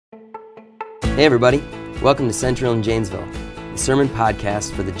Hey everybody, welcome to Central in Janesville, the sermon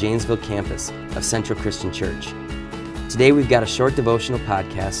podcast for the Janesville campus of Central Christian Church. Today we've got a short devotional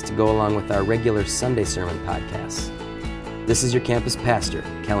podcast to go along with our regular Sunday sermon podcasts. This is your campus pastor,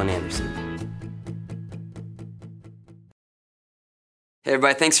 Kellen Anderson. Hey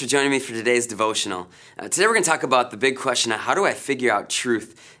everybody, thanks for joining me for today's devotional. Today we're going to talk about the big question of how do I figure out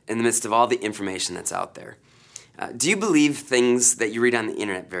truth in the midst of all the information that's out there? Do you believe things that you read on the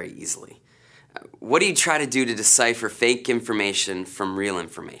internet very easily? What do you try to do to decipher fake information from real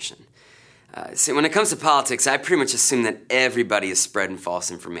information? See, when it comes to politics, I pretty much assume that everybody is spreading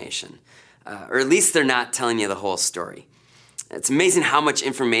false information, or at least they're not telling you the whole story. It's amazing how much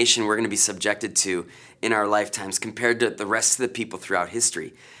information we're going to be subjected to in our lifetimes compared to the rest of the people throughout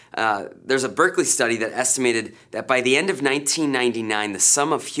history. There's a Berkeley study that estimated that by the end of 1999, the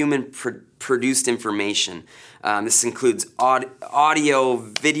sum of human-produced information, this includes audio,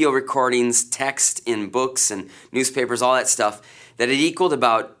 video recordings, text in books and newspapers, all that stuff, that it equaled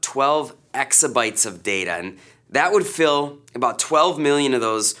about 12 exabytes of data. And that would fill about 12 million of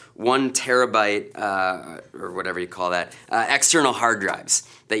those 1 terabyte, or whatever you call that, external hard drives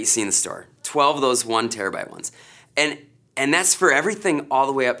that you see in the store. 12 of those 1 terabyte ones. And that's for everything all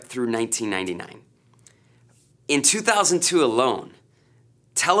the way up through 1999. In 2002 alone,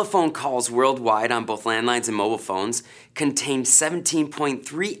 telephone calls worldwide on both landlines and mobile phones contained 17.3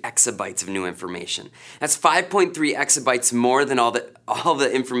 exabytes of new information. That's 5.3 exabytes more than all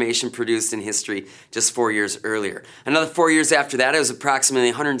the information produced in history just 4 years earlier. Another 4 years after that, it was approximately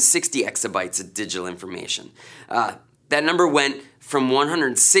 160 exabytes of digital information. That number went from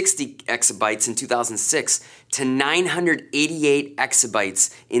 160 exabytes in 2006 to 988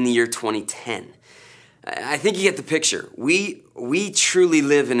 exabytes in the year 2010. I think you get the picture. We truly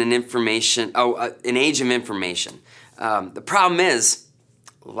live in an age of information. The problem is,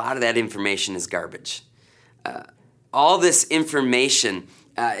 a lot of that information is garbage. All this information,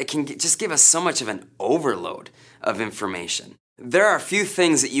 it can just give us so much of an overload of information. There are a few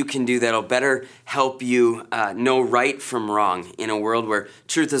things that you can do that'll better help you know right from wrong in a world where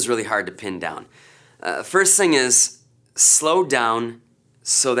truth is really hard to pin down. First thing is, slow down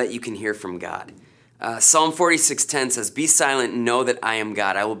so that you can hear from God. Psalm 46:10 says, "Be silent and know that I am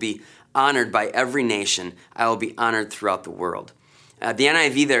God. I will be honored by every nation. I will be honored throughout the world." The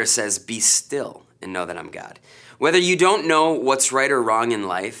NIV there says, "Be still and know that I'm God." Whether you don't know what's right or wrong in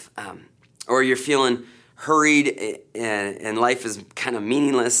life, or you're feeling hurried and life is kind of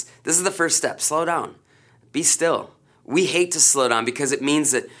meaningless, this is the first step. Slow down. Be still. We hate to slow down because it means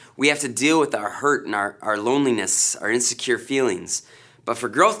that we have to deal with our hurt and our loneliness, our insecure feelings. But for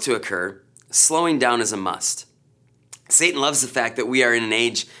growth to occur, slowing down is a must. Satan loves the fact that we are in an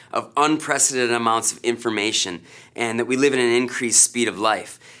age of unprecedented amounts of information and that we live in an increased speed of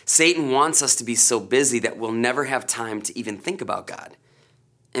life. Satan wants us to be so busy that we'll never have time to even think about God.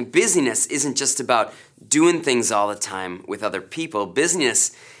 And busyness isn't just about doing things all the time with other people.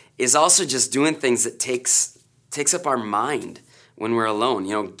 Busyness is also just doing things that takes up our mind when we're alone.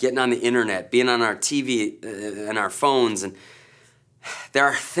 You know, getting on the internet, being on our TV and our phones. And there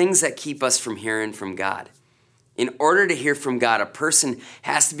are things that keep us from hearing from God. In order to hear from God, a person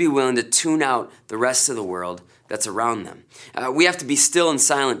has to be willing to tune out the rest of the world that's around them. We have to be still and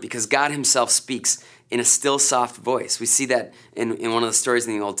silent because God himself speaks in a still, soft voice. We see that in one of the stories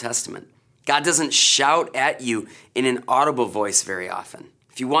in the Old Testament. God doesn't shout at you in an audible voice very often.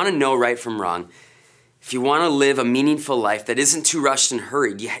 If you want to know right from wrong, if you want to live a meaningful life that isn't too rushed and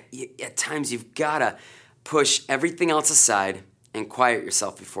hurried, at times you've got to push everything else aside and quiet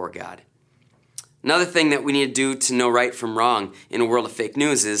yourself before God. Another thing that we need to do to know right from wrong in a world of fake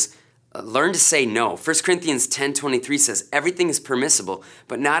news is learn to say no. 1 Corinthians 10:23 says, "Everything is permissible,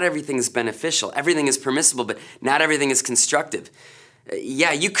 but not everything is beneficial. Everything is permissible, but not everything is constructive."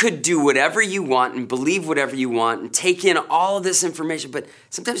 Yeah, you could do whatever you want and believe whatever you want and take in all of this information, but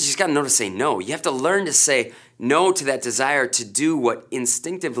sometimes you just got to know to say no. You have to learn to say no to that desire to do what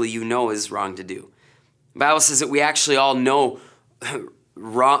instinctively you know is wrong to do. The Bible says that we actually all know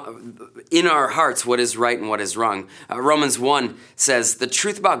wrong in our hearts what is right and what is wrong. Romans 1 says, "The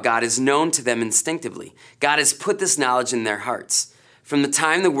truth about God is known to them instinctively. God has put this knowledge in their hearts. From the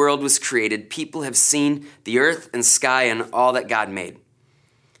time the world was created, people have seen the earth and sky and all that God made.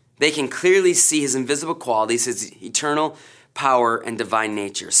 They can clearly see his invisible qualities, his eternal power and divine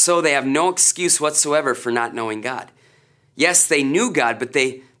nature. So they have no excuse whatsoever for not knowing God. Yes, they knew God, but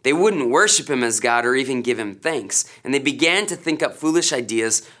they wouldn't worship him as God or even give him thanks. And they began to think up foolish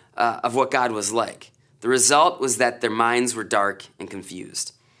ideas of what God was like. The result was that their minds were dark and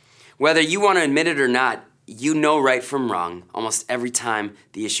confused." Whether you want to admit it or not, you know right from wrong almost every time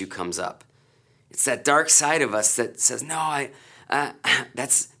the issue comes up. It's that dark side of us that says, no,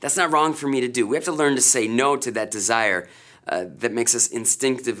 that's not wrong for me to do. We have to learn to say no to that desire that makes us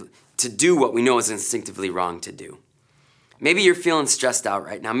instinctive to do what we know is instinctively wrong to do. Maybe you're feeling stressed out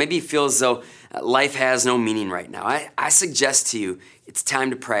right now. Maybe you feel as though life has no meaning right now. I suggest to you, it's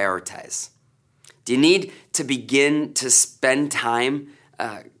time to prioritize. Do you need to begin to spend time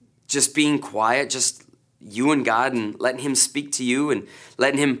just being quiet, just you and God, and letting Him speak to you and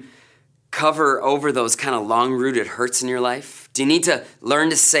letting Him cover over those kind of long-rooted hurts in your life? Do you need to learn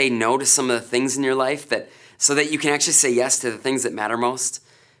to say no to some of the things in your life so that you can actually say yes to the things that matter most?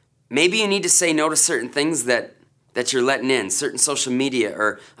 Maybe you need to say no to certain things that you're letting in, certain social media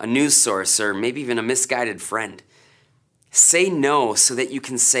or a news source or maybe even a misguided friend. Say no so that you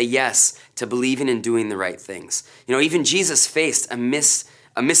can say yes to believing and doing the right things. Even Jesus faced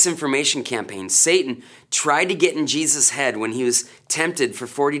a misinformation campaign. Satan tried to get in Jesus' head when he was tempted for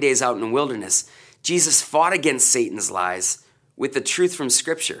 40 days out in the wilderness. Jesus fought against Satan's lies with the truth from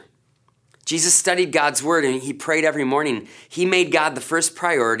Scripture. Jesus studied God's Word and he prayed every morning. He made God the first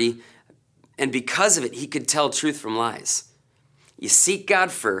priority, and because of it, he could tell truth from lies. You seek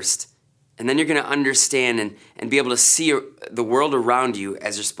God first, and then you're going to understand and be able to see the world around you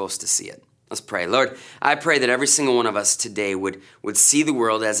as you're supposed to see it. Let's pray. Lord, I pray that every single one of us today would see the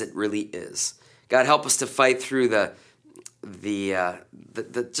world as it really is. God, help us to fight through just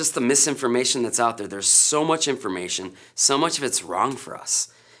the misinformation that's out there. There's so much information, so much of it's wrong for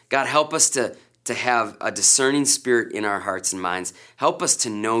us. God, help us to have a discerning spirit in our hearts and minds. Help us to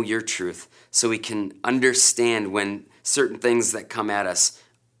know your truth so we can understand when certain things that come at us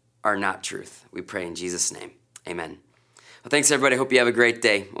are not truth. We pray in Jesus' name. Amen. Well, thanks, everybody. Hope you have a great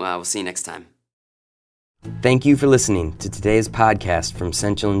day. Well, we'll see you next time. Thank you for listening to today's podcast from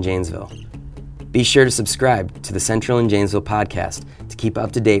Central in Janesville. Be sure to subscribe to the Central in Janesville podcast to keep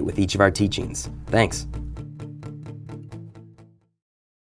up to date with each of our teachings. Thanks.